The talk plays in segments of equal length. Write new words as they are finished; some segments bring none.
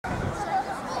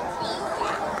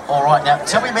All right, now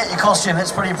tell me about your costume.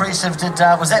 That's pretty impressive.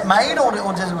 Was that made or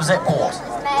was that bought?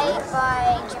 Made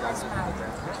by Gemma's mum.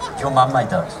 Your mum made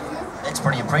those. That's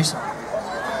pretty impressive.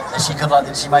 Is she good like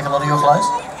that? Did she make a lot of your clothes?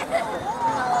 No,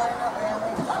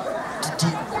 not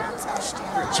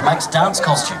really. She makes dance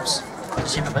costumes.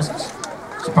 Does she have a business?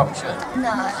 She probably should.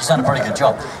 No. She's done a pretty good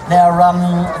job. Now,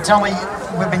 tell me,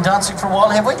 we've been dancing for a while,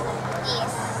 have we?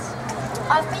 Yes.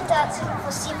 I've been dancing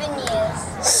for 7 years.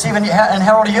 7 years. And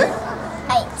how old are you?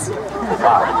 8.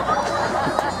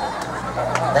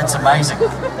 That's amazing.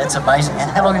 That's amazing. And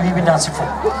how long have you been dancing for?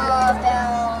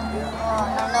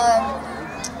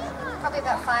 Probably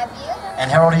about 5 years. And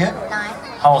how old are you? 9.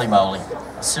 Holy moly.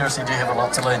 I seriously do have a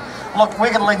lot to learn. Look,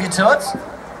 we're going to leave you to it.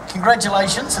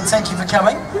 Congratulations and thank you for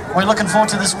coming. We're looking forward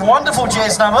to this wonderful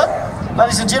jazz number.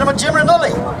 Ladies and gentlemen, Gemma and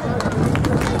Lily.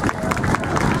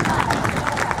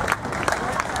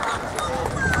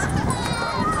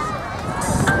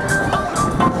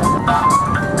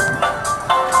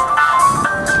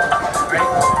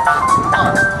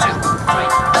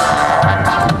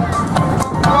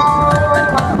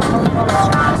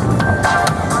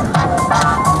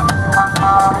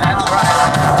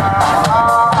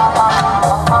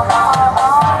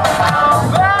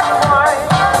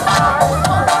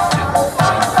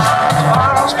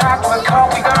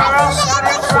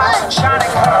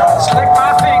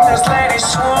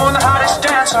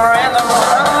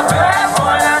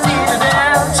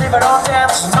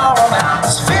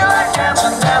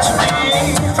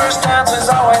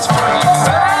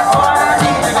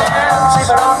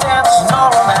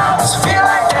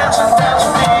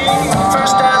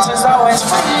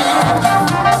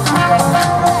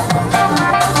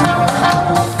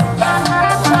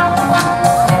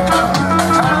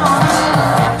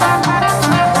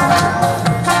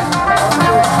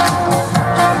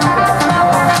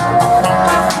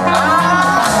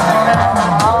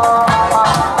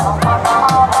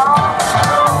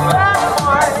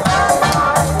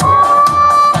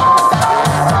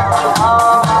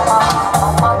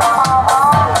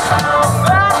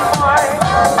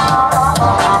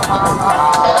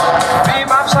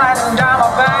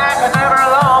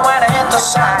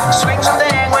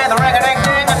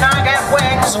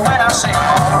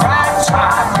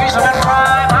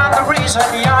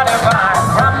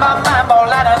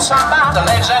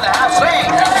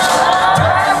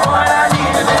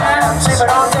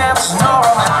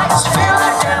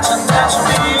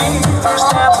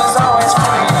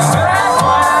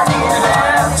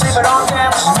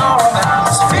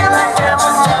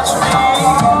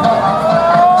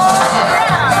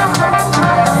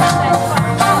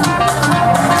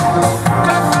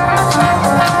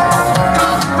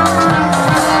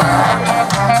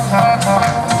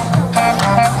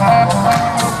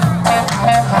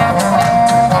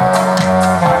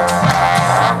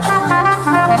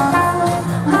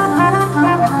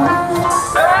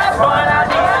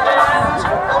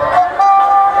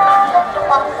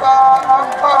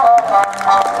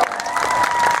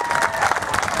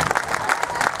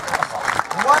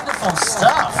 Wonderful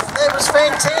stuff. That was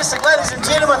fantastic, ladies and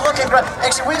gentlemen. Looking great.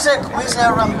 Actually, where's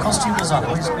our costume designer?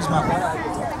 Where's Mum?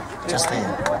 Just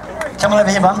there. Come on over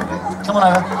here, Mum. Come on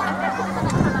over.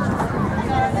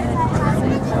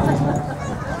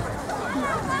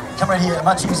 Come right here.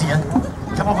 Much easier.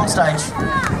 Come up on stage.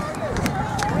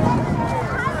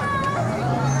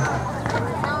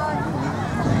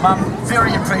 Mum,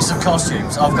 very impressive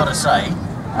costumes, I've got to say.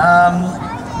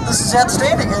 This is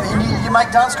outstanding, and you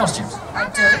make dance costumes? I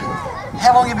do.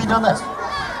 How long have you been doing this?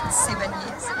 7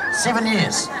 years. 7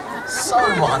 years. So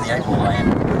behind the 8 ball I am.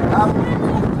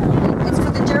 It's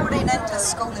for the Geraldine Inter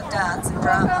School of Dance and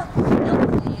Drama. And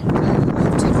I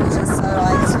have 2 daughters, so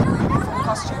I do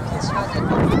costume kids. So I did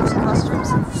 40 costumes.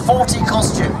 40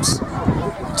 costumes.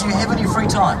 Do you have any free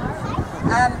time?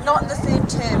 Not in the 3rd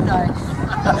term, no.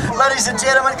 Ladies and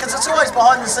gentlemen, because it's always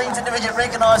behind the scenes and never get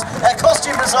recognised, our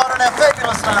costume designer and our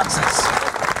fabulous dancers.